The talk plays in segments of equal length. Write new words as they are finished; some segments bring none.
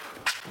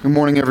Good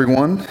morning,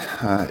 everyone.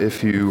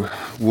 If you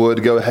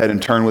would, go ahead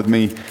and turn with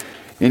me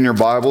in your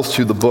Bibles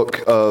to the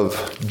book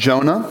of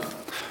Jonah.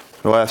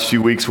 The last few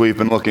weeks we've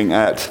been looking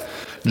at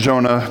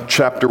Jonah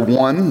chapter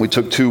 1. We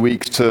took 2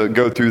 weeks to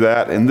go through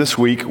that, and this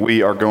week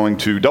we are going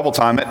to double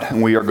time it,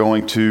 and we are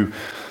going to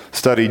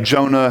study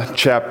Jonah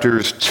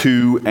chapters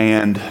 2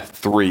 and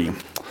 3.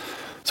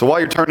 So while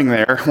you're turning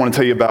there, I want to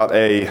tell you about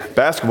a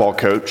basketball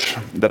coach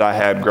that I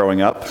had growing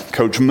up,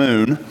 Coach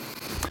Moon.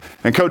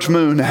 And Coach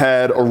Moon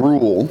had a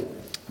rule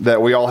that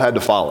we all had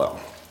to follow.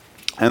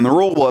 And the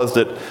rule was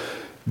that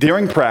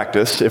during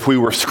practice, if we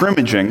were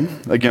scrimmaging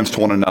against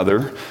one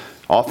another,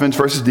 offense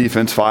versus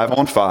defense,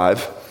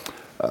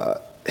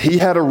 5-on-5, he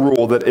had a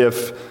rule that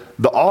if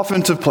the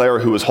offensive player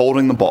who was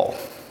holding the ball,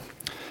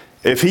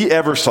 if he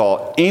ever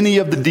saw any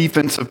of the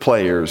defensive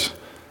players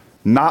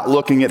not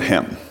looking at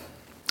him,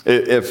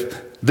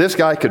 if this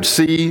guy could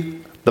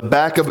see the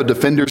back of a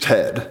defender's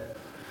head,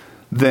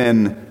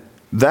 then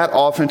that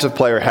offensive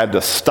player had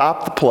to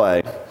stop the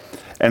play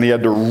and he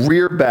had to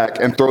rear back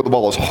and throw the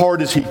ball as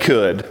hard as he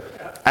could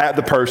at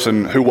the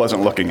person who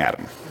wasn't looking at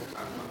him.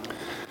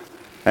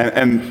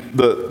 And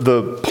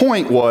the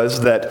point was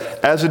that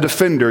as a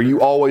defender,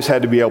 you always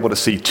had to be able to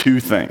see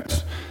two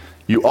things.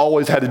 You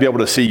always had to be able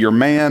to see your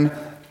man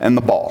and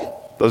the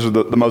ball. Those are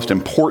the most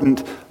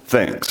important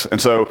things.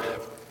 And so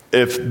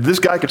if this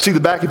guy could see the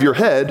back of your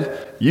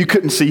head, you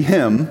couldn't see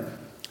him,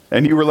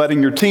 and you were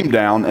letting your team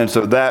down, and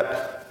so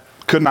that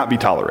could not be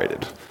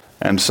tolerated.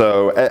 And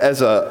so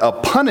as a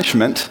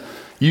punishment,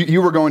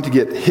 you were going to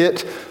get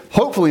hit,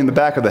 hopefully in the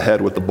back of the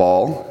head with the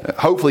ball.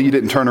 Hopefully you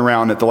didn't turn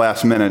around at the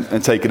last minute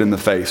and take it in the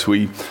face.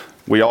 We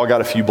all got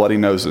a few bloody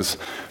noses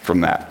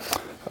from that.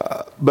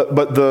 But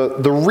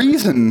the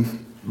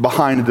reason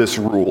behind this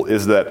rule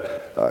is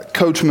that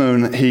Coach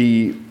Moon,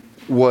 he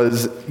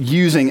was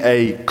using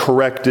a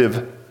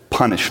corrective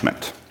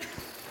punishment.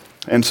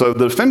 And so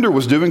the defender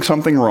was doing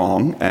something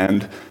wrong,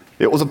 and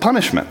it was a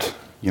punishment.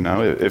 You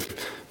know,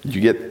 if you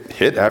get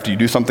hit after you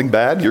do something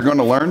bad, you're going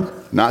to learn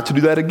not to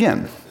do that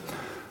again.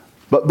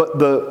 But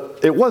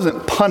it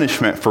wasn't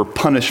punishment for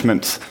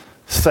punishment's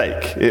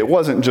sake. It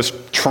wasn't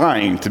just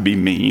trying to be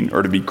mean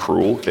or to be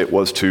cruel. It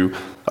was to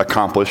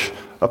accomplish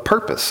a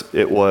purpose.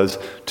 It was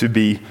to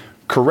be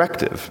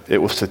corrective. It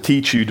was to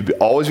teach you to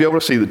always be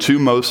able to see the two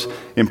most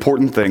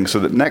important things so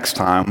that next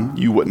time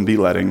you wouldn't be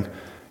letting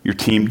your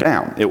team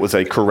down. It was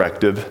a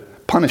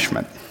corrective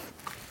punishment.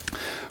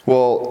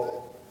 Well,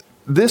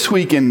 this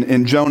week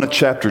in Jonah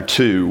chapter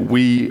 2,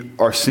 we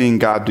are seeing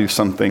God do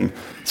something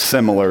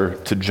similar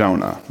to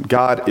Jonah.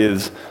 God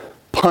is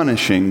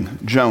punishing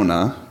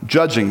Jonah,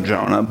 judging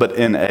Jonah, but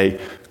in a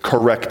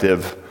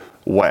corrective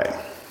way.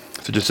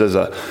 So just as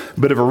a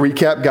bit of a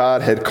recap,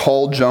 God had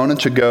called Jonah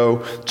to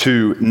go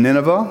to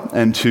Nineveh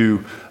and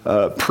to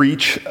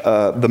preach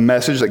the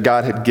message that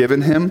God had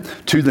given him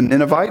to the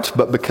Ninevites,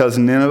 but because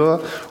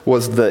Nineveh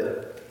was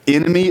the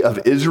enemy of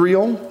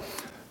Israel,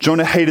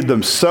 Jonah hated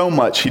them so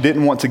much, he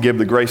didn't want to give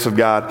the grace of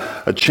God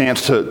a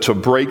chance to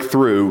break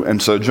through,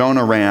 and so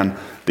Jonah ran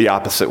the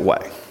opposite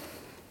way.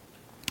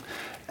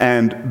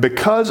 And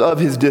because of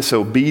his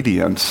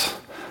disobedience,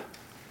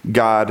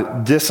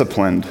 God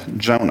disciplined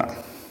Jonah.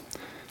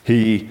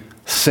 He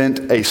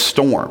sent a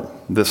storm.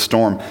 This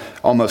storm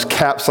almost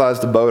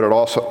capsized the boat.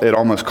 It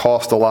almost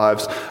cost the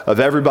lives of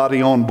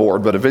everybody on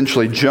board, but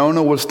eventually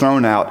Jonah was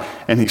thrown out,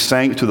 and he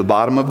sank to the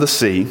bottom of the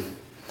sea.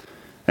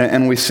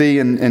 And we see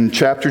in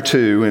chapter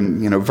 2,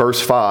 in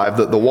verse 5,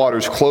 that the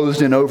waters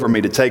closed in over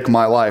me to take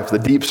my life. The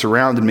deep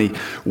surrounded me.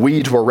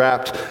 Weeds were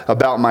wrapped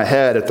about my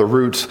head at the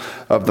roots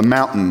of the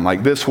mountain.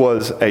 Like, this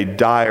was a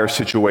dire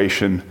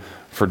situation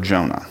for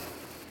Jonah.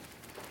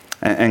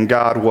 And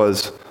God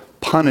was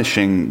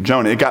punishing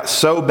Jonah. It got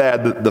so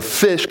bad that the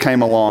fish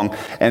came along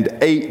and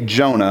ate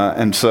Jonah.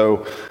 And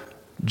so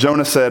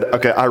Jonah said,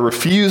 okay, I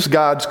refused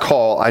God's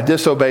call, I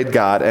disobeyed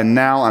God, and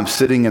now I'm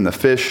sitting in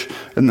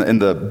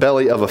the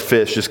belly of a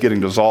fish, just getting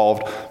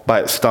dissolved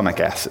by its stomach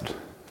acid.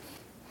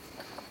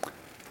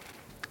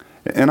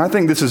 And I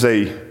think this is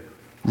a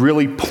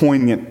really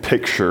poignant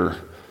picture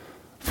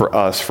for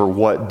us for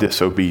what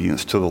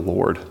disobedience to the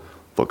Lord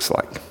looks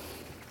like.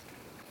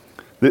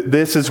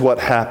 This is what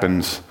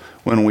happens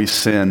when we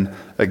sin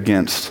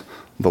against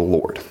the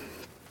Lord.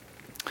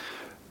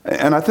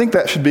 And I think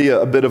that should be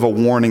a bit of a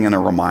warning and a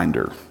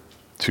reminder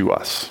to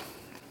us.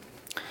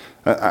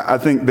 I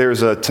think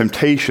there's a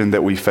temptation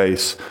that we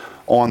face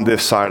on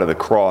this side of the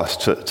cross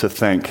to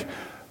think,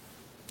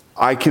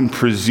 I can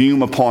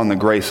presume upon the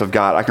grace of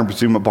God. I can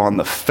presume upon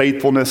the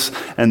faithfulness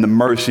and the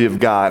mercy of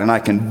God, and I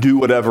can do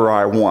whatever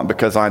I want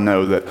because I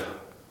know that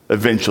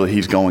eventually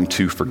He's going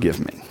to forgive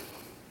me.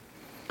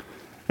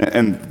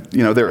 And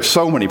there are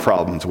so many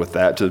problems with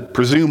that. To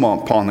presume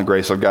upon the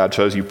grace of God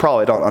shows you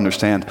probably don't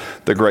understand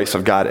the grace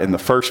of God in the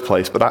first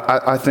place. But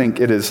I think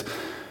it is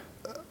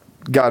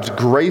God's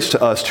grace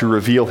to us to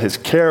reveal His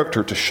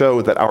character, to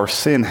show that our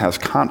sin has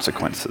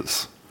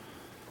consequences.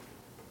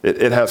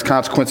 It has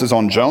consequences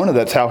on Jonah.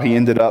 That's how he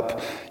ended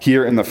up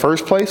here in the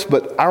first place.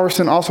 But our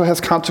sin also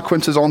has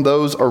consequences on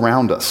those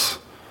around us.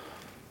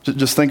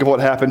 Just think of what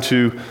happened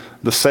to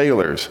the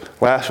sailors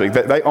last week.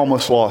 They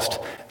almost lost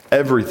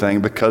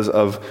everything because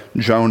of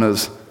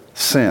Jonah's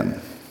sin.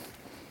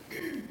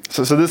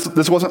 So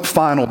this wasn't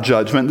final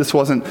judgment. This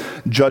wasn't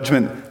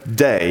judgment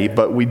day,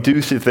 but we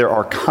do see that there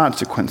are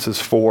consequences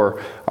for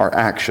our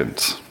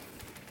actions.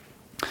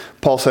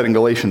 Paul said in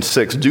Galatians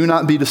 6, "Do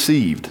not be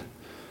deceived.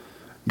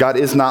 God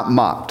is not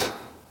mocked.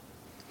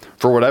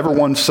 For whatever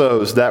one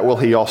sows, that will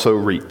he also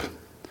reap.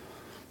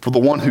 For the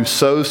one who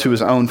sows to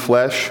his own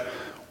flesh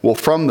will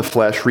from the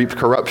flesh reap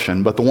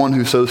corruption, but the one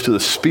who sows to the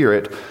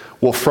Spirit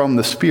will from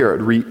the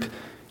Spirit reap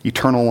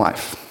eternal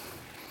life."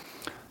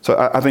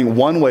 So I think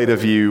one way to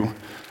view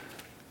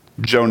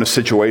Jonah's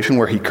situation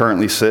where he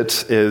currently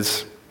sits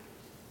is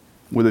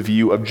with a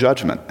view of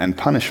judgment and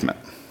punishment.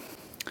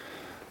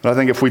 But I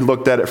think if we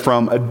looked at it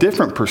from a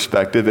different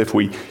perspective, if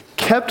we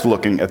kept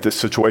looking at this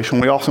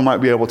situation, we also might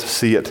be able to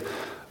see it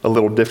a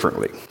little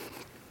differently.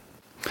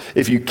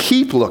 If you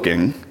keep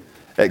looking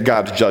at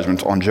God's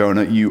judgments on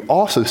Jonah, you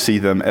also see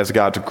them as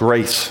God's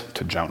grace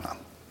to Jonah.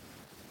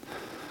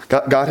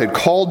 God had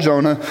called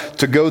Jonah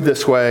to go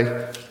this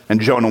way,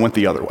 and Jonah went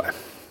the other way.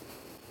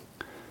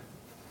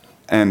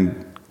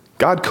 And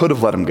God could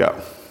have let him go.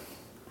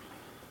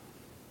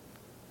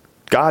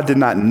 God did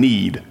not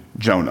need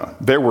Jonah.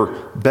 There were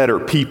better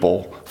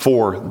people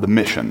for the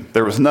mission.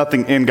 There was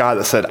nothing in God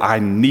that said, I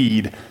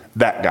need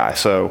that guy.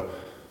 So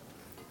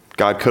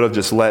God could have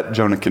just let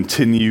Jonah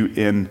continue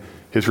in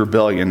his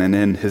rebellion and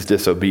in his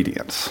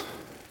disobedience.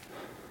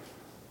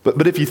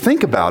 But if you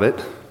think about it,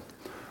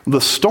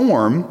 the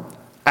storm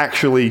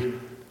actually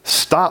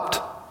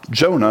stopped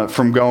Jonah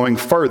from going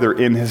further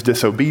in his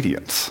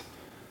disobedience.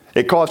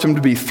 It caused him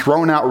to be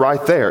thrown out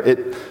right there.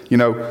 It,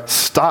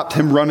 stopped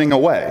him running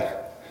away,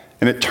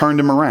 and it turned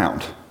him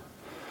around.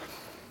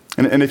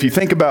 And if you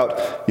think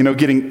about,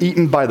 getting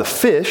eaten by the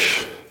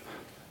fish,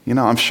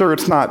 I'm sure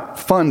it's not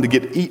fun to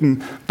get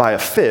eaten by a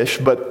fish,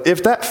 but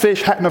if that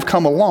fish hadn't have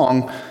come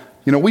along,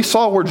 we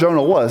saw where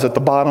Jonah was at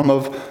the bottom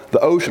of the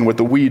ocean with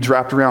the weeds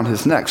wrapped around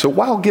his neck. So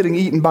while getting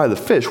eaten by the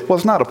fish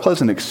was not a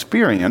pleasant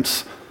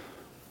experience,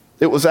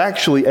 it was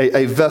actually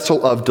a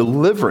vessel of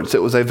deliverance.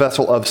 It was a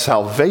vessel of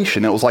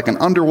salvation. It was like an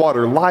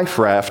underwater life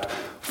raft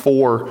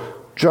for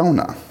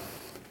Jonah.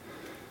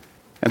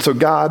 And so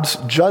God's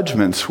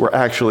judgments were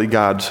actually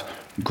God's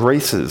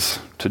graces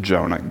to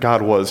Jonah.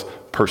 God was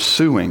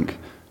pursuing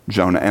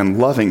Jonah and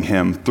loving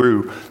him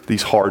through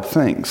these hard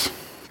things.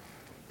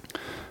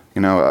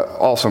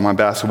 Also my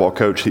basketball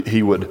coach,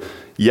 he would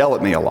yell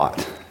at me a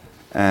lot.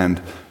 And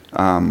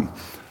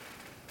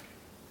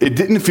it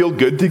didn't feel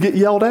good to get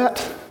yelled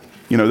at.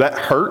 That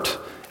hurt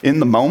in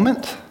the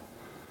moment.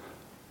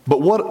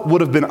 But what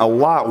would have been a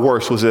lot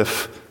worse was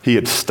if he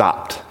had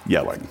stopped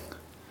yelling.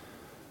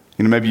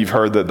 Maybe you've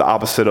heard that the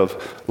opposite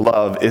of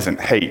love isn't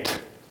hate,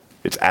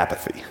 it's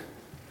apathy.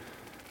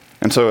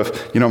 And so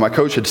if, my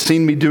coach had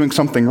seen me doing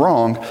something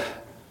wrong,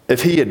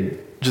 if he had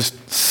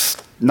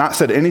just not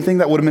said anything,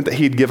 that would have meant that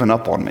he had given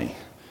up on me.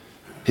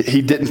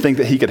 He didn't think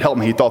that he could help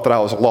me. He thought that I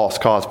was a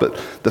lost cause. But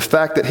the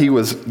fact that he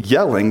was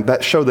yelling,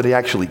 that showed that he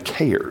actually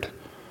cared.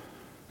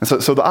 And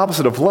so the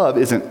opposite of love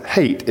isn't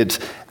hate, it's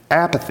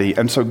apathy.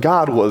 And so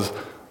God was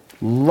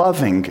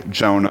loving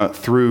Jonah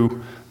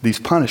through these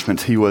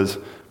punishments. He was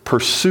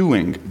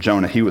pursuing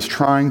Jonah. He was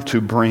trying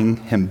to bring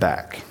him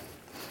back.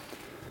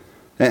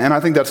 And I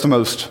think that's the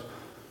most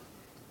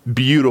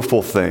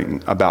beautiful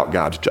thing about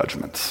God's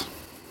judgments,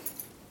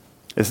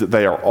 is that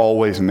they are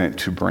always meant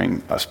to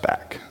bring us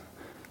back.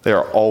 They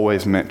are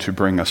always meant to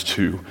bring us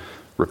to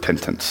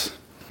repentance.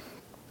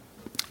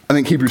 I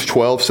think Hebrews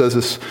 12 says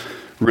this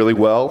really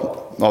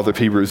well. Author of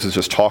Hebrews is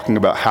just talking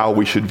about how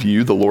we should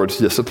view the Lord's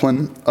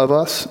discipline of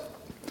us. And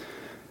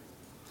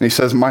he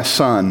says, "My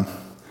son,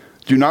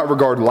 do not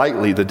regard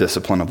lightly the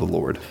discipline of the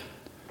Lord,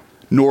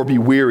 nor be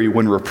weary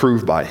when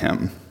reproved by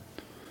him.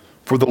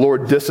 For the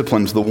Lord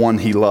disciplines the one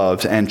he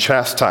loves and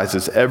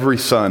chastises every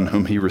son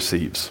whom he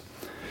receives.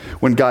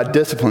 When God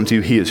disciplines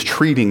you, he is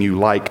treating you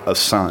like a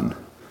son.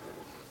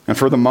 And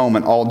for the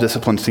moment, all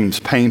discipline seems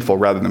painful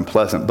rather than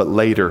pleasant, but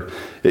later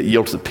it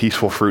yields the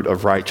peaceful fruit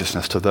of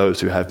righteousness to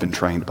those who have been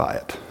trained by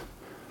it."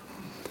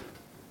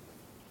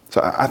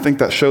 So I think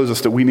that shows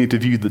us that we need to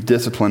view the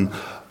discipline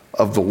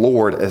of the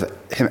Lord as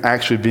him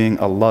actually being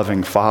a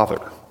loving father.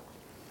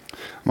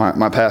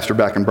 My pastor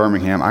back in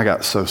Birmingham, I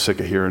got so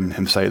sick of hearing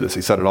him say this.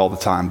 He said it all the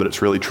time, but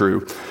it's really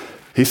true.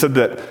 He said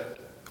that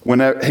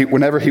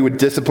whenever he would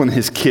discipline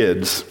his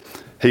kids,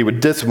 he would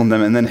discipline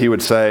them and then he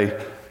would say,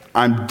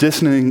 "I'm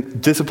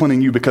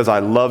disciplining you because I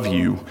love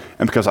you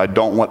and because I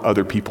don't want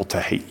other people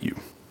to hate you."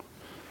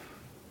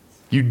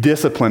 You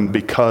discipline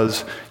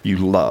because you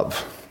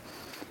love.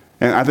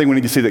 And I think we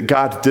need to see that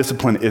God's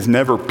discipline is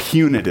never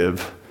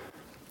punitive.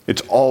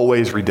 It's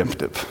always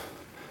redemptive.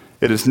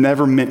 It is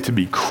never meant to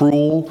be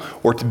cruel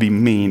or to be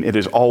mean. It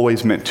is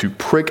always meant to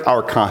prick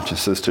our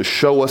consciences, to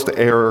show us the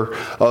error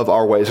of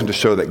our ways, and to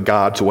show that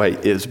God's way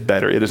is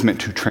better. It is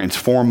meant to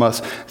transform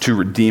us, to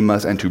redeem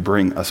us, and to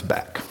bring us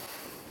back.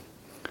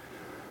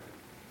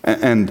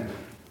 And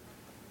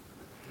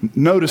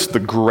notice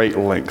the great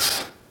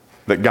lengths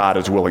that God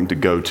is willing to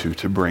go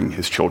to bring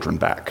his children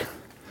back.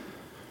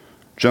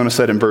 Jonah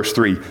said in verse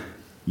 3,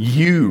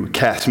 "You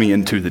cast me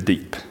into the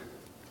deep.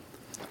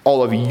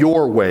 All of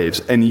your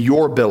waves and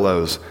your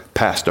billows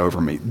passed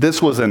over me."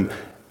 This was an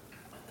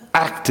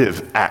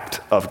active act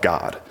of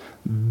God.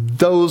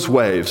 Those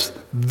waves,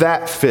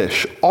 that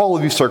fish, all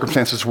of these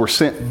circumstances were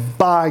sent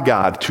by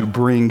God to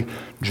bring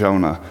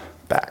Jonah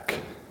back.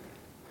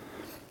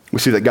 We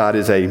see that God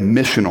is a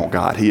missional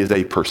God. He is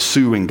a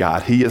pursuing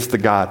God. He is the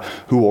God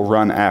who will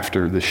run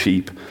after the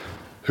sheep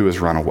who has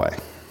run away.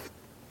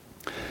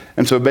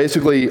 And so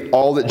basically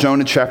all that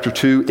Jonah chapter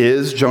 2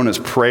 is, Jonah's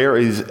prayer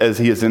as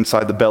he is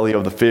inside the belly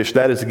of the fish,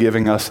 that is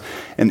giving us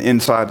an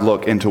inside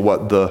look into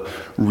what the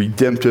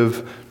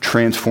redemptive,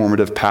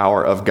 transformative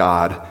power of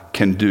God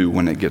can do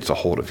when it gets a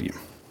hold of you.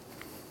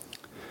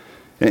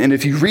 And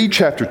if you read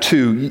chapter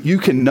 2, you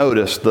can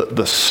notice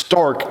the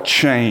stark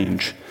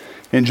change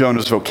in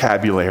Jonah's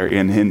vocabulary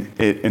and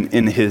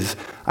in his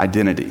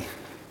identity.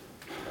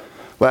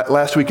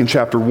 Last week in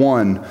chapter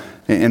 1,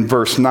 in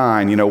verse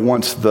 9,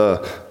 once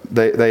the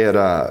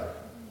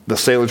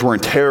sailors were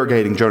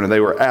interrogating Jonah, they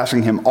were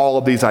asking him all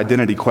of these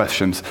identity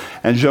questions,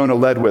 and Jonah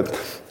led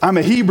with, "I'm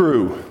a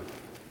Hebrew,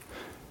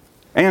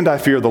 and I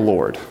fear the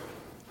Lord."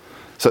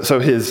 So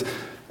his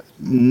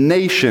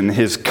nation,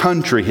 his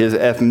country, his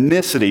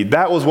ethnicity,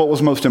 that was what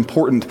was most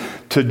important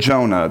to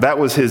Jonah. That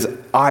was his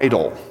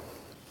idol.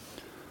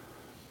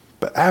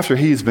 But after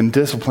he's been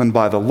disciplined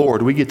by the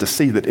Lord, we get to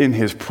see that in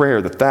his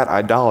prayer that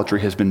idolatry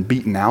has been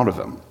beaten out of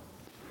him.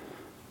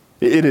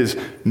 It is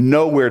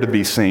nowhere to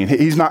be seen.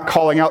 He's not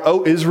calling out,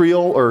 "Oh,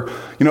 Israel," or,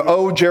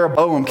 "Oh,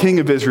 Jeroboam, king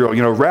of Israel,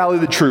 rally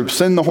the troops,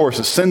 send the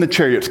horses, send the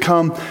chariots,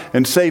 come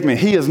and save me."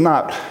 He is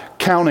not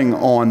counting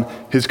on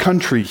his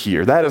country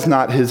here. That is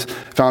not his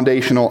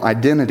foundational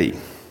identity.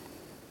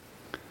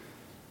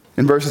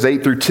 In verses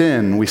 8 through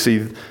 10, we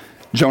see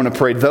Jonah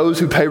prayed, "Those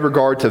who pay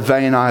regard to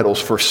vain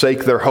idols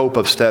forsake their hope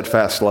of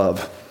steadfast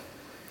love.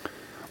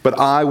 But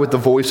I, with the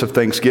voice of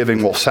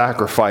thanksgiving, will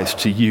sacrifice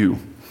to you.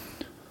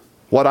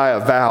 What I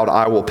have vowed,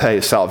 I will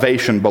pay.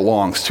 Salvation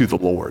belongs to the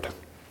Lord."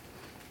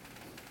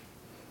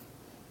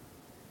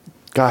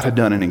 God had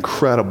done an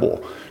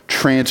incredible,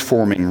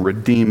 transforming,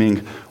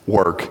 redeeming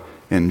work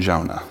in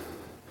Jonah.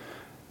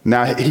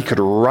 Now he could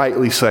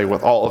rightly say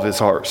with all of his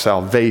heart,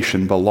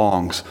 salvation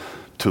belongs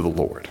to the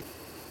Lord.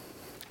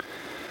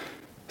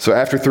 So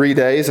after 3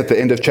 days, at the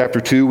end of chapter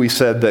 2, we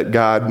said that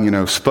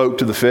God, spoke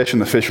to the fish,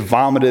 and the fish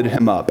vomited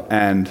him up.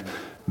 And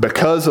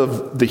because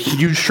of the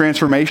huge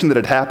transformation that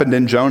had happened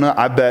in Jonah,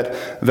 I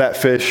bet that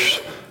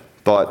fish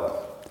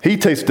thought, he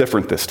tastes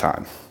different this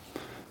time.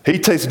 He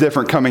tastes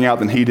different coming out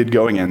than he did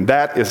going in.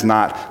 That is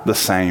not the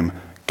same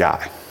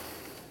guy.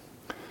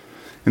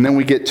 And then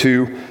we get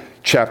to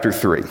chapter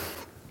 3.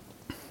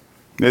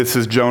 This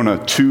is Jonah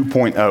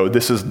 2.0.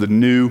 This is the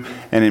new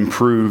and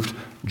improved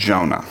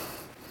Jonah.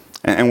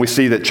 And we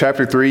see that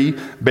chapter 3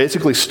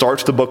 basically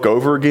starts the book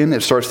over again.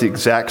 It starts the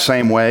exact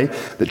same way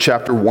that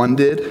chapter 1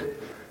 did.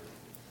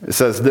 It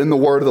says, "Then the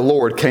word of the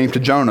Lord came to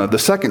Jonah the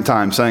second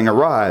time, saying,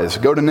 'Arise,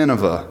 go to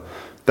Nineveh,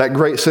 that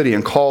great city,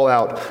 and call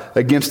out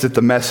against it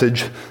the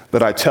message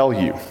that I tell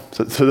you.'"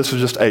 So this was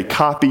just a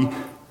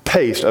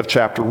copy-paste of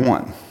chapter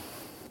 1.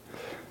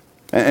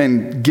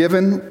 And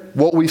given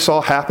what we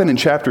saw happen in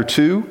chapter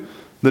 2,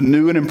 the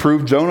new and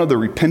improved Jonah, the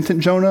repentant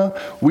Jonah,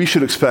 we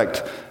should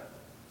expect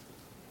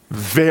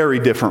very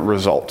different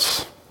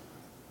results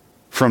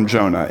from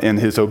Jonah in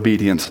his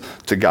obedience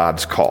to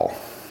God's call.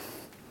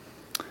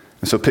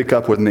 And so pick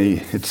up with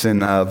me. It's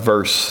in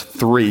verse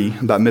 3,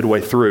 about midway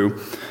through.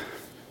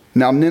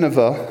 "Now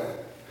Nineveh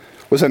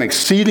was an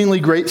exceedingly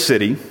great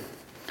city,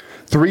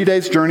 3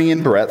 days' journey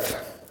in breadth.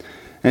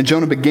 And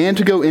Jonah began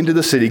to go into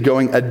the city,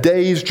 going a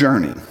day's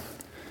journey.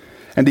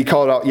 And he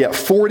called out, 'Yet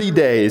 40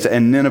 days,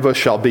 and Nineveh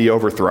shall be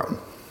overthrown.'"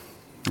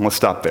 Let's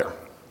stop there.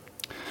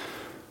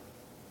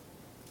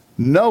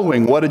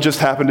 Knowing what had just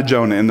happened to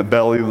Jonah in the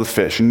belly of the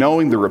fish,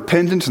 knowing the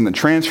repentance and the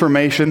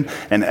transformation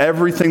and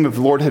everything that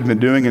the Lord had been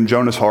doing in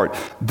Jonah's heart,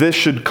 this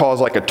should cause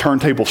like a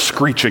turntable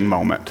screeching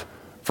moment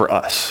for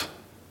us.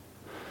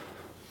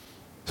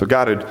 So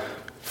God had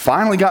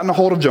finally gotten a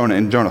hold of Jonah,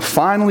 and Jonah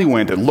finally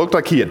went. It looked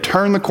like he had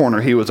turned the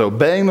corner. He was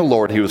obeying the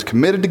Lord. He was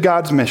committed to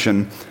God's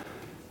mission.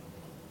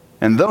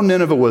 And though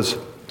Nineveh was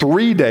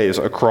 3 days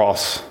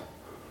across,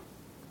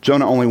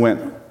 Jonah only went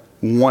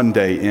 1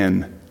 day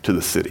in to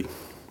the city.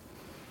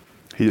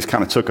 He just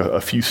kind of took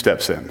a few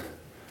steps in.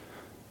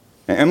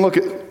 And look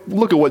at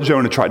what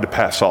Jonah tried to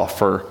pass off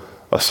for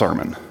a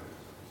sermon.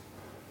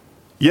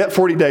 "Yet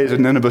 40 days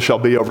and Nineveh shall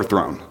be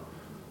overthrown."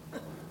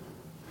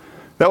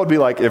 That would be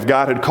like if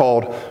God had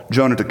called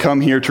Jonah to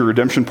come here to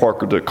Redemption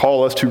Park, to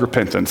call us to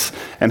repentance,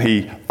 and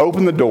he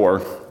opened the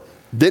door,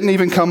 didn't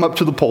even come up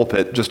to the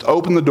pulpit, just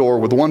opened the door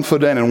with 1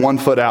 foot in and 1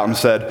 foot out and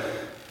said,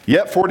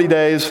 "Yet 40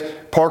 days,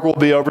 Park will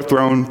be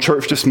overthrown,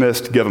 church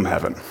dismissed, give them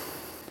heaven."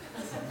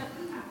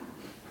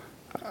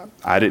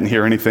 I didn't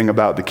hear anything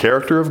about the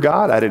character of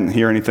God. I didn't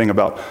hear anything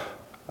about,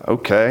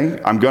 okay,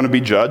 I'm going to be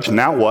judged.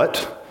 Now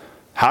what?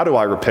 How do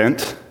I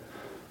repent?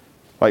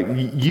 Like,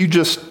 you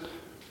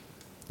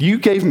You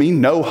gave me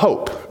no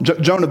hope.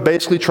 Jonah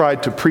basically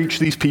tried to preach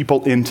these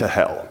people into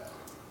hell.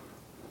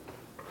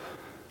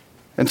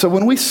 And so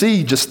when we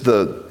see just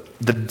the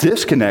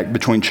disconnect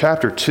between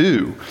chapter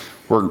 2,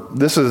 where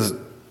this is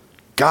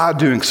God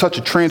doing such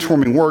a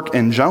transforming work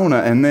in Jonah,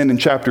 and then in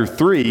chapter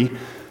 3,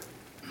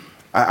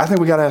 I think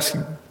we got to ask,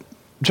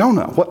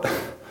 Jonah,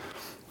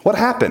 what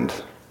happened?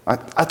 I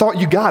thought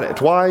you got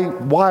it. Why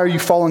are you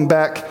falling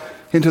back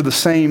into the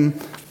same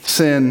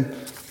sin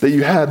that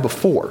you had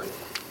before?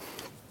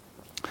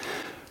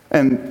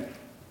 And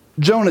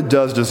Jonah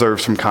does deserve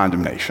some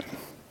condemnation.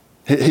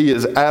 He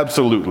is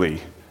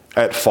absolutely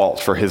at fault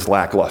for his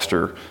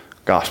lackluster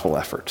gospel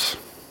efforts.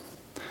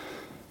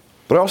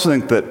 But I also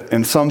think that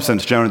in some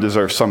sense, Jonah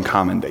deserves some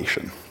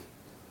commendation.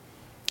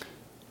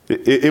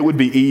 It would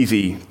be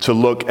easy to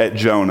look at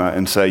Jonah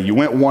and say, you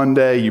went one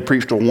day, you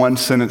preached a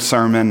one-sentence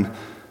sermon.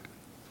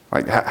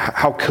 Like,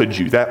 how could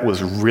you? That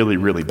was really,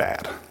 really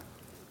bad.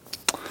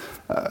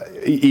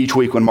 Each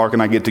week when Mark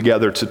and I get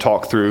together to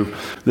talk through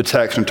the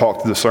text and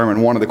talk through the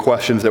sermon, one of the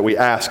questions that we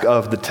ask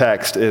of the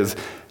text is,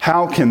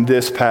 how can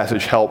this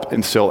passage help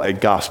instill a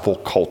gospel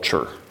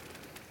culture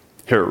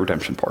here at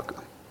Redemption Parker?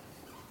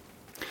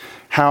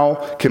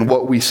 How can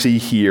what we see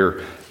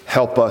here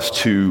help us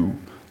to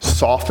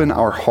soften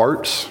our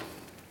hearts,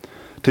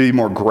 to be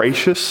more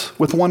gracious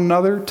with one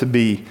another, to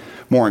be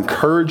more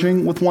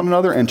encouraging with one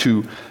another, and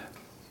to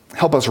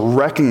help us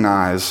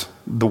recognize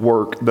the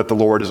work that the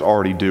Lord is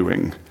already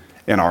doing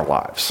in our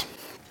lives?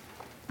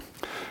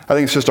 I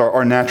think it's just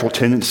our natural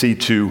tendency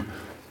to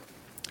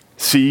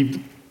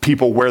see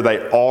people where they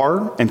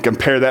are and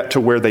compare that to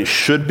where they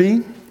should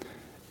be,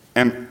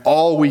 and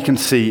all we can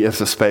see is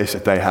the space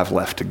that they have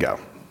left to go.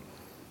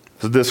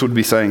 So this would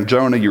be saying,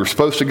 Jonah, you were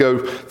supposed to go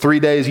 3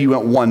 days, you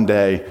went 1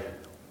 day.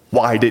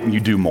 Why didn't you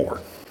do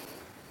more?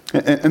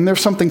 And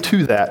there's something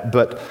to that,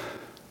 but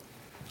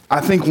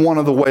I think one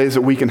of the ways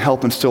that we can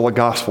help instill a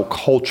gospel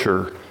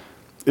culture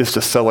is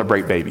to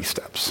celebrate baby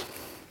steps.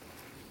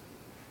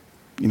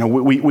 You know,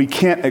 we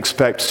can't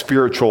expect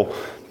spiritual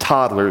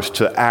toddlers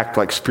to act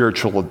like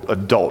spiritual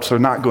adults. They're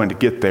not going to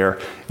get there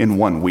in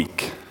 1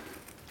 week.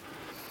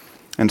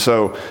 And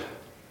so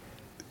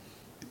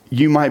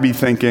you might be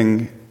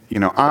thinking, you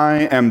know,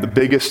 I am the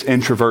biggest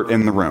introvert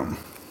in the room,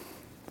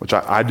 which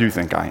I do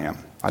think I am.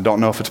 I don't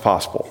know if it's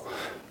possible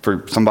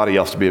for somebody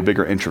else to be a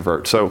bigger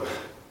introvert. So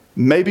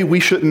maybe we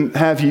shouldn't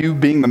have you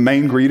being the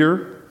main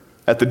greeter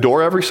at the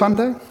door every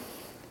Sunday,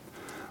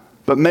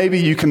 but maybe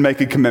you can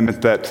make a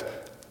commitment that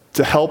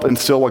to help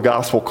instill a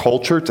gospel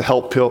culture, to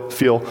help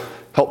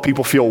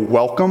people feel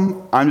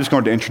welcome, I'm just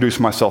going to introduce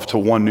myself to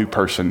one new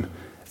person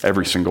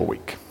every single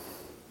week.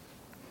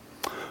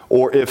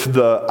 Or if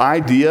the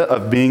idea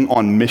of being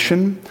on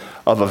mission,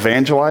 of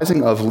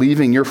evangelizing, of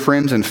leaving your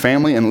friends and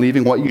family and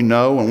leaving what you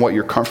know and what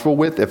you're comfortable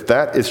with, if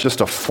that is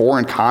just a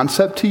foreign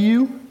concept to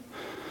you,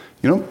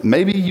 you know,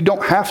 maybe you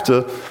don't have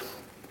to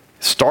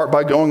start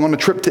by going on a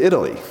trip to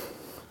Italy.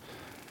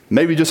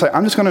 Maybe just say,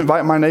 I'm just going to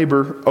invite my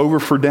neighbor over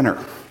for dinner.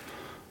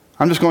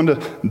 I'm just going to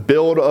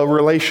build a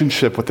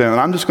relationship with them, and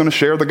I'm just going to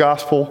share the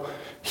gospel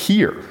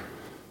here.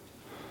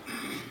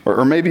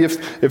 Or maybe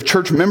if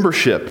church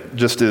membership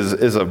just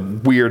is a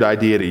weird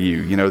idea to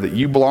you, you know, that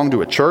you belong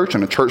to a church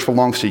and a church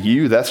belongs to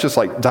you, that's just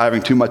like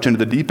diving too much into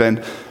the deep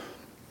end.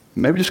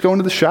 Maybe just go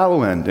into the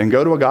shallow end and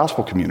go to a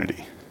gospel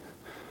community.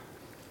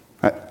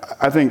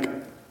 I think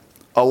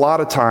a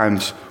lot of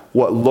times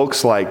what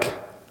looks like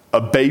a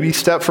baby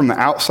step from the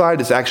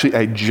outside is actually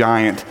a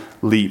giant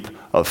leap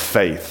of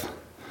faith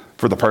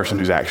for the person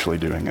who's actually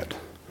doing it.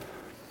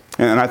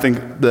 And I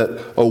think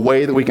that a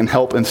way that we can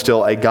help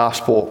instill a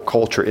gospel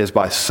culture is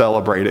by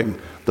celebrating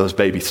those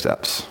baby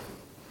steps.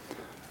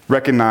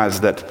 Recognize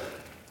that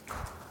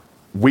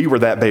we were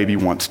that baby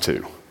once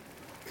too.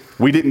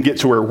 We didn't get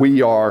to where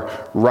we are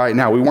right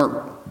now. We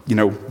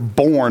weren't,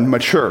 born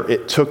mature.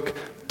 It took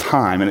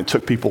time, and it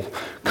took people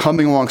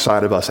coming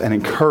alongside of us and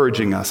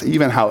encouraging us,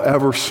 even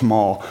however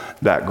small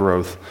that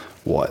growth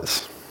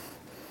was.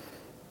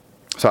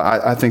 So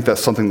I think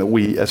that's something that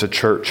we as a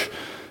church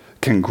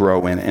can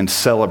grow in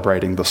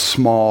celebrating the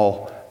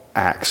small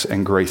acts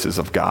and graces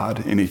of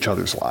God in each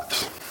other's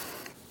lives.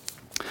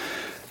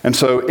 And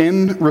so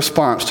in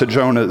response to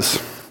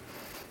Jonah's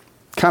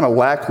kind of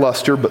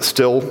lackluster but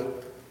still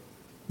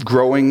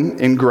growing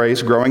in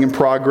grace, growing in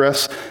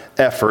progress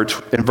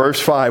efforts, in verse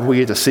 5 we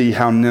get to see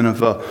how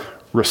Nineveh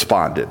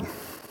responded.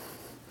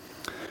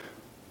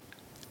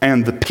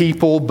 And the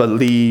people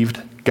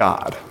believed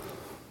God.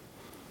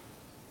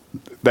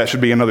 That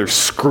should be another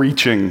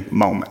screeching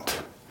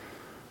moment.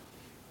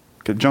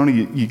 Because Jonah,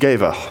 you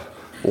gave a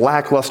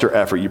lackluster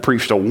effort. You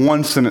preached a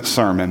one-sentence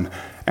sermon,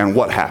 and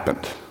what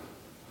happened?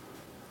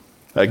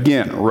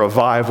 Again,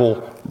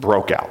 revival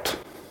broke out.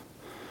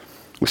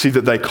 We see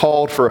that they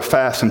called for a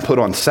fast and put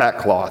on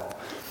sackcloth,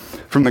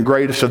 from the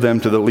greatest of them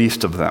to the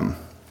least of them.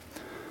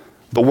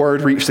 The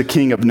word reached the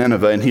king of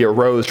Nineveh, and he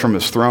arose from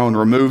his throne,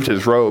 removed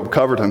his robe,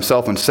 covered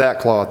himself in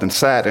sackcloth, and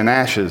sat in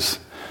ashes.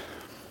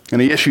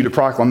 And he issued a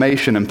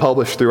proclamation and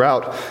published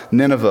throughout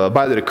Nineveh,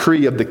 by the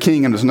decree of the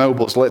king and his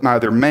nobles, let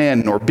neither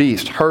man nor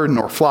beast, herd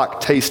nor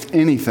flock taste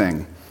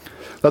anything.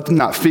 Let them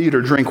not feed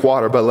or drink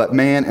water, but let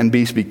man and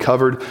beast be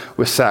covered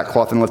with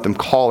sackcloth, and let them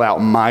call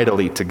out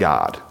mightily to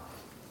God.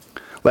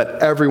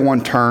 Let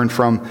everyone turn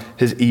from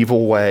his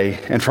evil way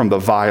and from the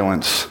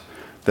violence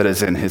that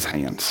is in his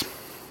hands.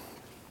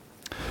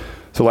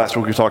 So last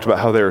week we talked about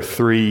how there are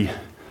three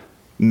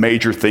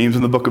major themes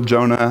in the book of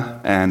Jonah,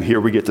 and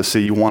here we get to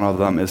see one of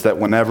them is that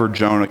whenever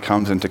Jonah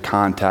comes into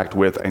contact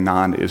with a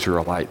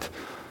non-Israelite,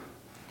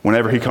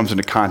 whenever he comes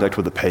into contact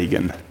with a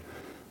pagan,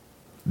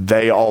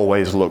 they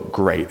always look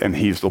great, and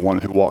he's the one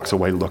who walks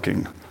away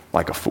looking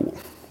like a fool.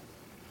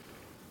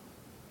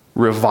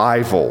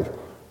 Revival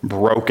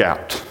broke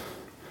out.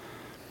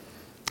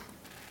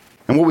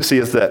 And what we see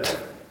is that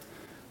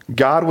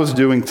God was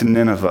doing to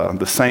Nineveh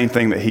the same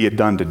thing that he had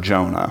done to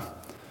Jonah,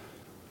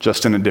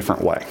 just in a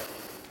different way.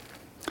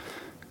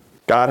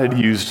 God had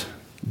used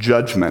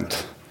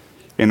judgment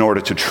in order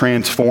to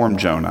transform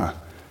Jonah.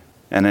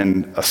 And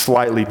in a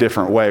slightly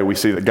different way, we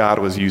see that God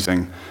was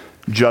using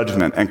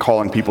judgment and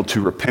calling people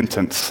to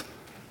repentance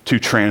to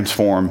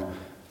transform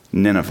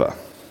Nineveh.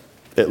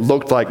 It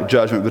looked like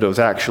judgment, but it was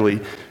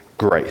actually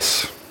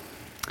grace.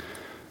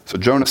 So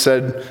Jonah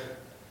said,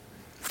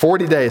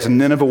 40 days and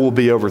Nineveh will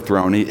be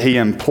overthrown. He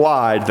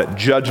implied that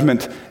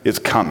judgment is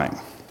coming.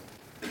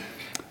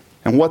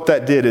 And what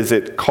that did is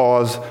it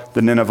caused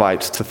the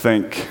Ninevites to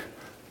think,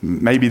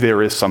 maybe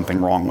there is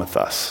something wrong with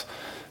us.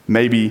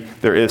 Maybe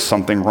there is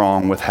something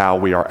wrong with how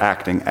we are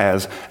acting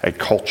as a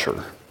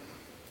culture.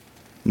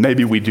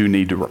 Maybe we do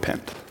need to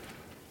repent.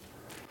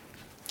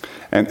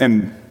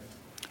 And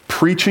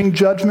preaching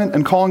judgment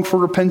and calling for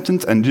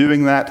repentance and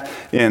doing that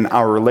in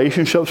our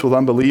relationships with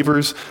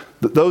unbelievers,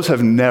 those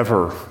have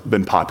never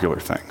been popular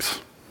things.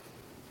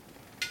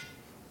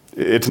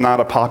 It's not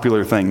a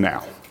popular thing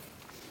now.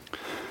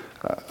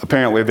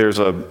 Apparently there's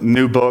a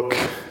new book.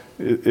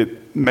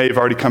 It may have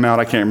already come out,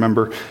 I can't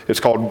remember. It's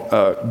called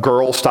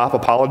Girl, Stop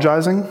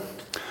Apologizing.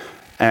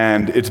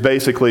 And it's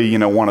basically,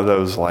 one of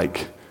those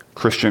like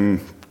Christian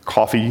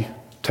coffee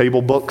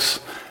table books.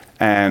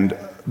 And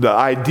the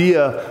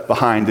idea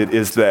behind it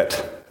is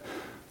that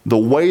the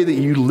way that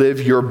you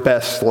live your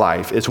best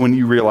life is when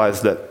you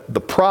realize that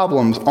the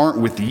problems aren't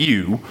with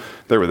you,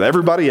 they're with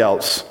everybody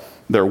else,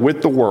 they're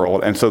with the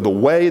world. And so the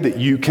way that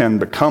you can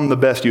become the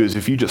best you is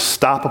if you just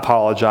stop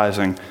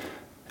apologizing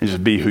and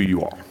just be who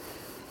you are.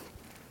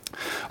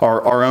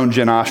 Our own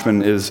Jen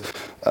Oshman is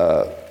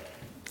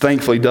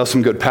thankfully does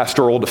some good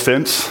pastoral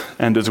defense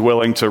and is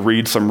willing to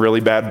read some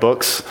really bad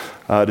books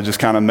to just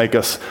kind of make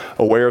us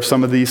aware of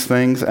some of these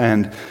things.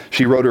 And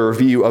she wrote a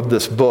review of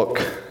this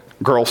book,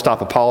 Girl,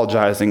 Stop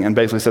Apologizing, and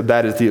basically said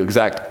that is the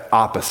exact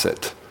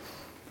opposite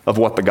of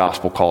what the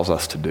gospel calls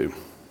us to do.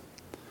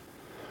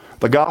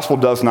 The gospel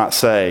does not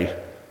say,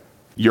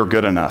 you're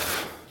good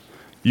enough.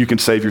 You can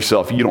save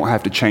yourself. You don't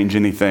have to change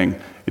anything.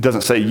 It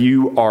doesn't say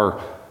you are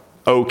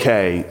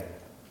okay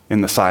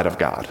in the sight of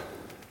God.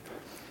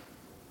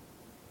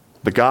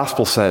 The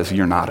gospel says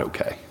you're not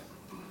okay.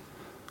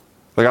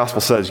 The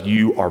gospel says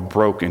you are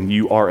broken,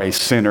 you are a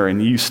sinner,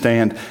 and you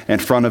stand in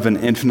front of an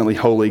infinitely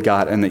holy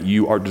God, and that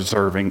you are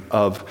deserving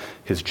of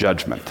his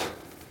judgment.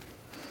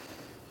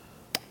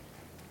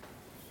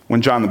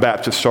 When John the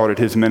Baptist started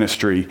his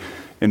ministry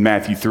in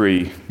Matthew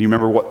 3, do you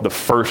remember what the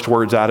first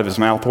words out of his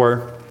mouth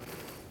were?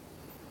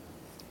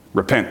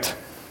 Repent,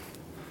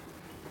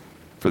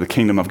 for the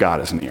kingdom of God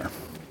is near.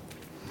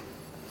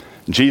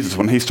 Jesus,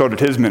 when he started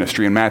his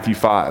ministry in Matthew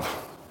 5,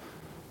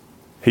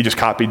 he just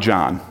copied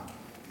John.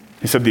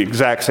 He said the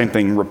exact same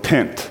thing,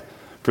 repent,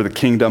 for the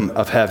kingdom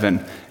of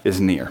heaven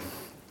is near.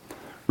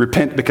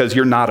 Repent because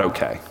you're not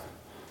okay.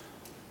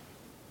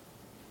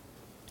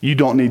 You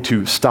don't need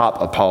to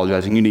stop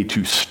apologizing. You need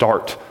to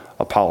start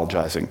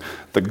apologizing.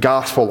 The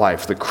gospel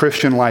life, the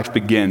Christian life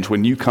begins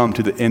when you come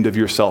to the end of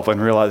yourself and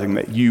realizing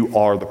that you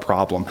are the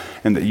problem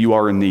and that you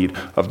are in need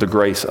of the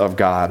grace of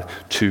God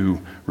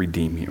to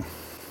redeem you.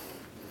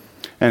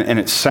 And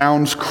it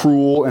sounds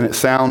cruel and it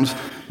sounds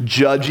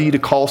judgy to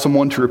call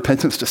someone to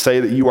repentance, to say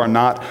that you are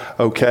not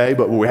okay,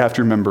 but we have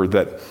to remember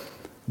that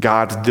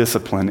God's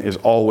discipline is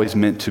always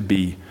meant to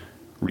be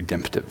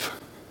redemptive.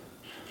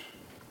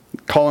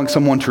 Calling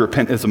someone to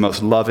repent is the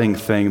most loving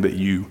thing that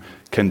you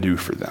can do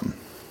for them.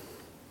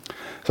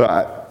 So,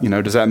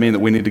 does that mean that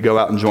we need to go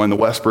out and join the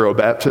Westboro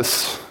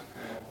Baptists?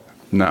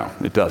 No,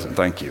 it doesn't.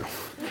 Thank you.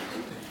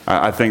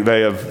 I think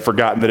they have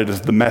forgotten that it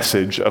is the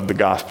message of the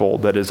gospel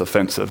that is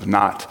offensive,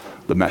 not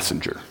the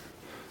messenger.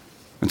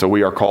 And so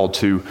we are called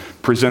to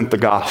present the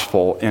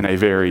gospel in a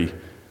very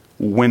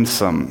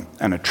winsome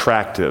and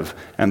attractive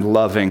and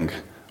loving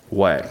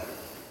way.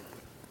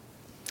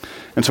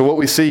 And so what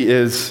we see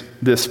is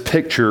this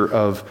picture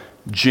of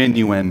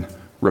genuine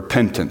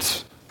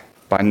repentance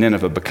by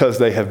Nineveh because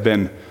they have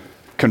been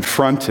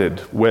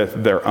confronted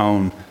with their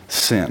own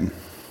sin.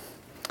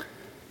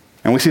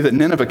 And we see that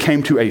Nineveh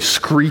came to a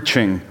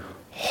screeching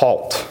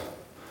halt.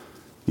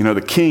 The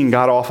king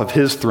got off of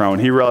his throne.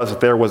 He realized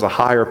that there was a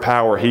higher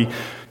power. He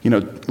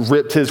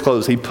ripped his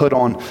clothes. He put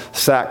on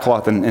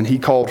sackcloth, and he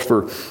called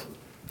for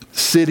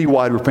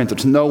citywide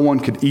repentance. No one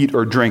could eat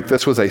or drink.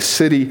 This was a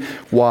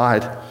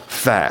citywide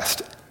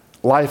fast.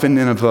 Life in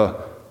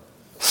Nineveh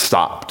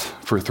stopped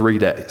for 3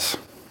 days.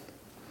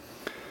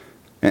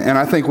 And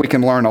I think we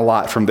can learn a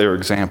lot from their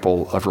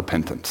example of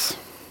repentance.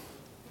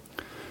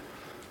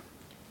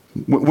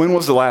 When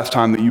was the last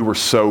time that you were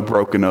so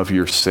broken of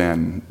your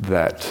sin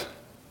that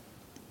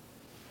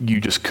you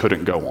just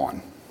couldn't go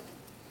on?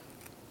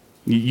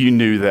 You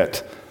knew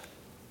that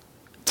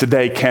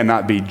today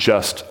cannot be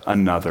just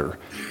another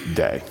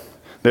day.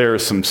 There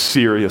is some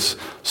serious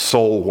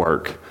soul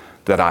work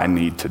that I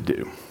need to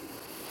do.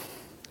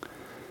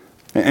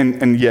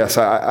 And yes,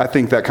 I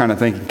think that kind of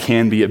thinking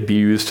can be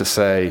abused to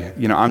say,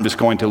 I'm just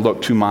going to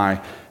look to my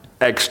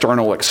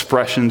external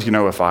expressions.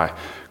 If I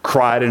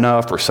cried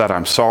enough or said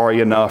I'm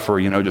sorry enough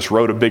or, just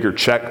wrote a bigger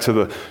check to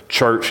the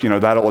church,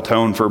 that'll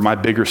atone for my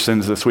bigger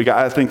sins this week.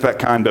 I think that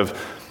kind of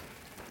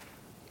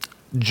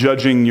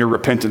judging your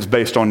repentance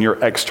based on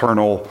your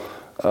external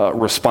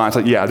response,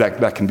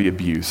 that can be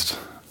abused.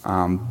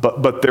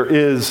 But there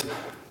is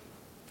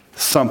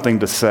something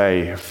to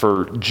say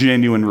for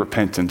genuine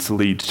repentance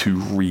leads to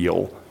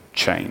real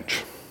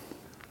change.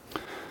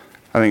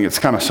 I think it's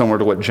kind of similar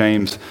to what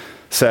James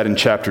said in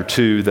chapter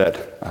 2,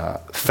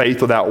 that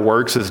faith without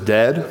works is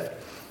dead.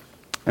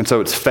 And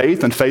so it's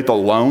faith and faith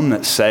alone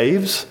that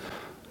saves,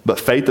 but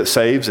faith that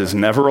saves is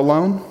never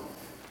alone.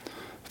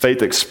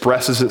 Faith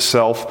expresses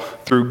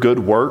itself through good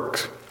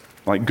work.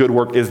 Like good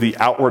work is the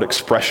outward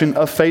expression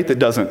of faith. It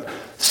doesn't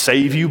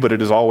save you, but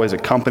it is always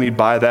accompanied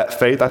by that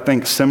faith. I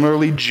think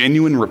similarly,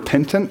 genuine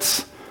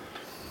repentance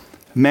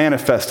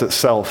manifests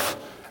itself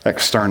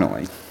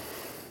externally.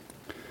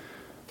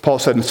 Paul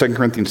said in 2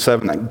 Corinthians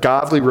 7 that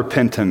godly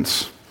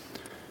repentance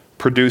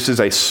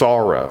produces a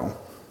sorrow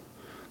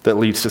that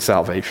leads to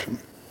salvation.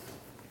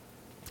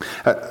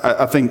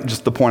 I think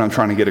just the point I'm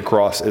trying to get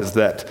across is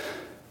that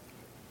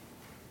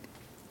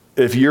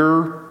if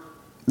your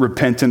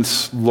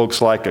repentance looks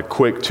like a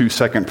quick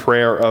 2-second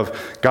prayer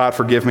of, God,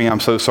 forgive me,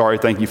 I'm so sorry,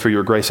 thank you for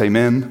your grace,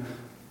 amen,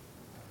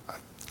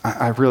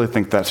 I really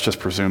think that's just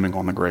presuming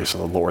on the grace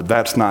of the Lord.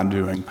 That's not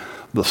doing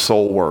the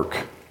soul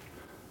work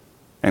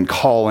and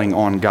calling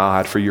on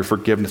God for your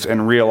forgiveness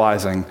and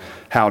realizing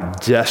how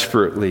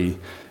desperately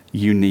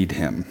you need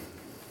him.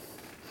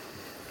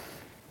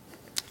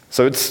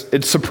 So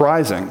it's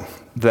surprising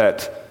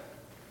that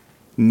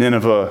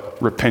Nineveh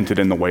repented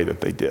in the way that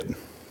they did.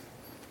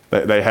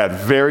 They had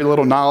very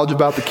little knowledge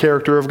about the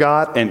character of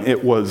God, and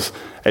it was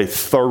a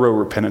thorough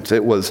repentance.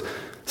 It was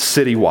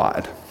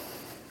citywide.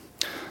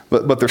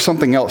 But there's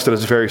something else that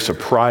is very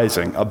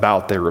surprising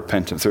about their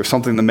repentance. There's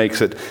something that makes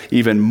it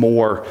even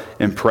more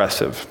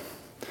impressive.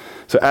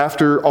 So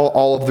after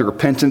all of the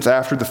repentance,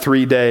 after the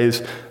 3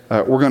 days,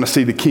 we're going to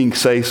see the king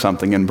say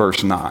something in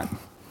verse 9.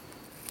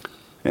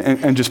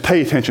 And just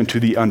pay attention to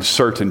the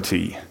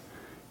uncertainty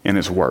in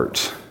his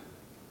words.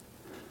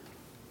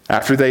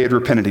 After they had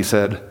repented, he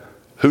said,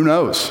 who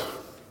knows?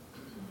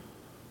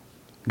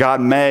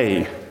 God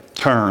may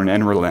turn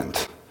and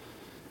relent.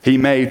 He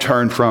may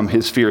turn from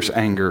his fierce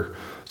anger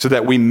so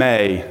that we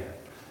may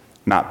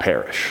not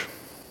perish.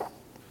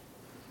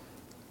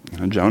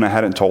 Jonah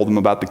hadn't told them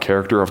about the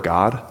character of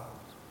God.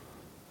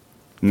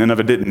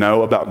 Nineveh didn't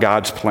know about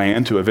God's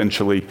plan to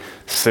eventually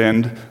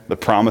send the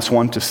promised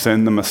one, to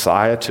send the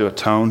Messiah to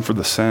atone for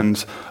the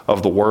sins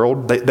of the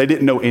world. They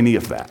didn't know any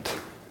of that.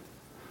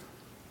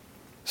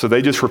 So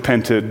they just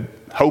repented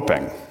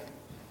hoping.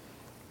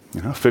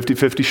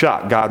 50-50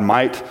 shot. God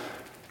might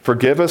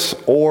forgive us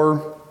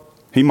or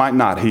he might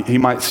not. He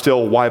might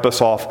still wipe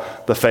us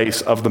off the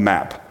face of the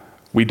map.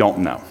 We don't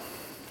know.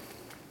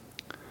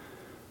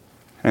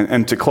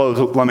 And to close,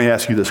 let me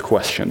ask you this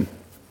question.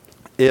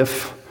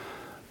 If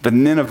the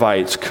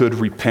Ninevites could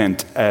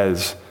repent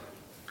as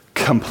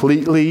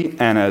completely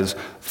and as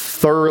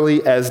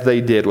thoroughly as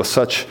they did with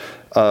such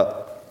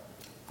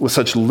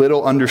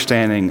little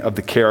understanding of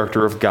the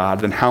character of God,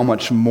 then how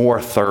much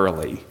more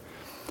thoroughly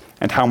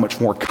and how much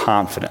more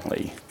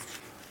confidently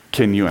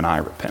can you and I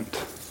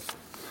repent?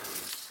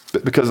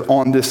 Because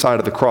on this side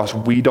of the cross,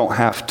 we don't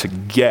have to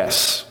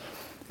guess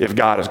if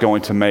God is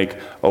going to make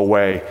a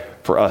way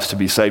for us to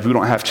be saved. We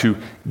don't have to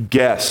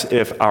guess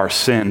if our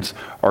sins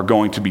are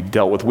going to be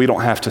dealt with. We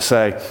don't have to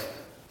say,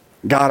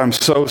 God, I'm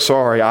so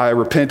sorry. I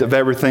repent of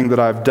everything that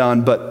I've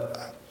done,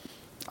 but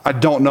I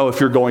don't know if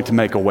you're going to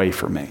make a way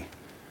for me.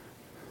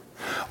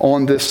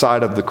 On this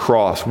side of the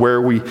cross,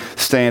 where we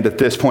stand at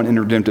this point in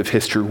redemptive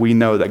history, we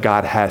know that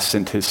God has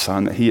sent his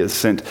Son, that he has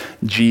sent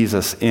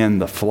Jesus in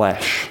the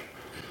flesh.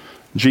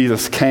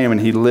 Jesus came and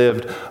he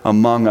lived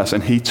among us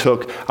and he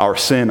took our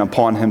sin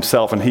upon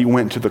himself and he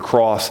went to the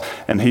cross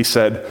and he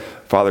said,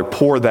 Father,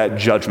 pour that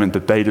judgment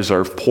that they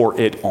deserve, pour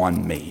it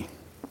on me.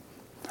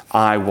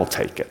 I will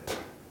take it.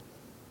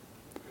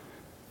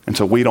 And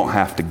so we don't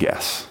have to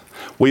guess.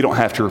 We don't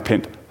have to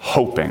repent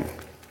hoping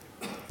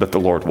that the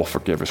Lord will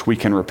forgive us. We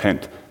can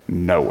repent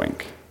knowing.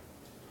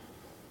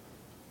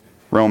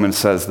 Romans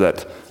says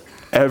that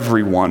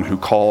everyone who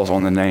calls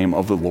on the name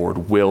of the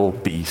Lord will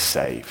be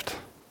saved.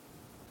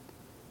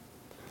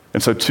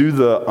 And so to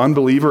the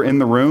unbeliever in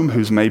the room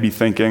who's maybe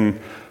thinking,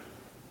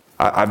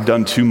 I've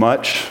done too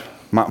much,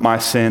 my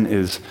sin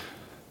is,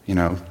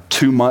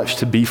 too much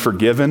to be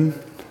forgiven,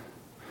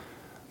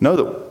 know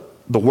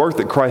that the work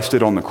that Christ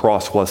did on the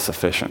cross was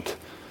sufficient.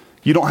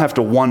 You don't have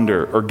to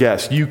wonder or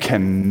guess. You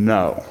can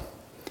know.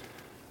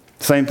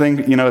 Same thing,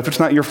 if it's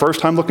not your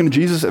first time looking to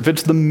Jesus, if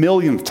it's the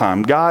millionth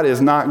time, God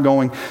is not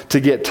going to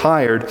get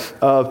tired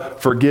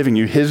of forgiving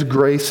you. His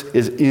grace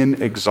is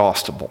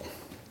inexhaustible.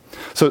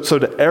 So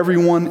to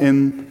everyone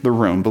in the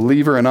room,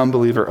 believer and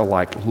unbeliever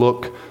alike,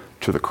 look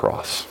to the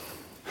cross.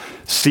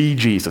 See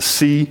Jesus.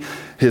 See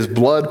his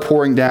blood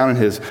pouring down and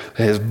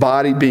his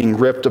body being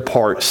ripped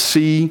apart.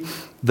 See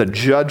the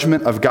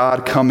judgment of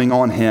God coming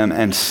on him,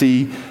 and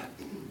see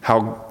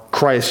how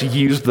Christ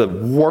used the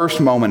worst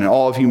moment in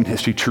all of human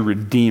history to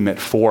redeem it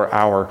for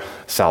our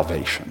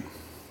salvation.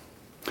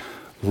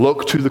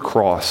 Look to the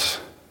cross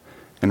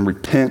and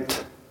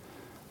repent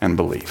and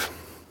believe.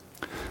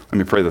 Let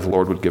me pray that the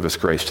Lord would give us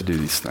grace to do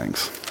these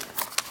things.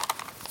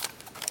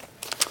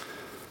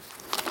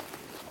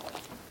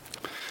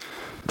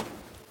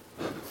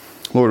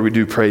 Lord, we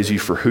do praise you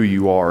for who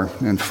you are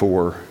and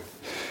for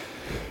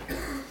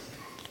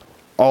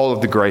all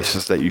of the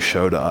graces that you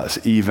show to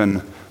us,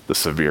 even the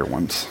severe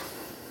ones.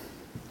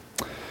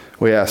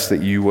 We ask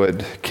that you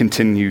would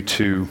continue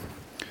to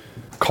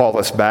call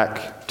us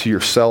back to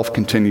yourself,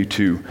 continue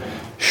to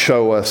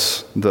show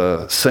us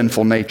the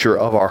sinful nature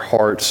of our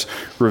hearts,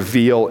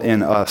 reveal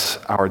in us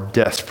our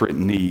desperate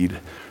need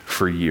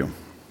for you.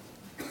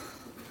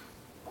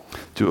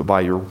 Do it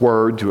by your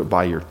word, do it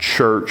by your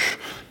church,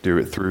 do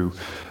it through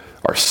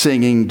our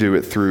singing, do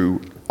it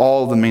through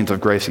all the means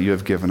of grace that you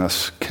have given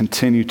us.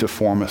 Continue to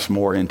form us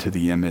more into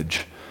the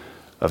image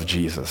of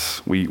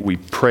Jesus. We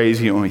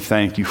praise you and we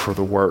thank you for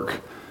the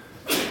work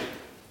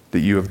that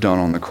you have done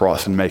on the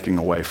cross in making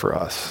a way for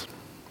us.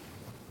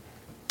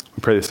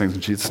 We pray these things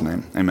in Jesus'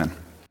 name. Amen.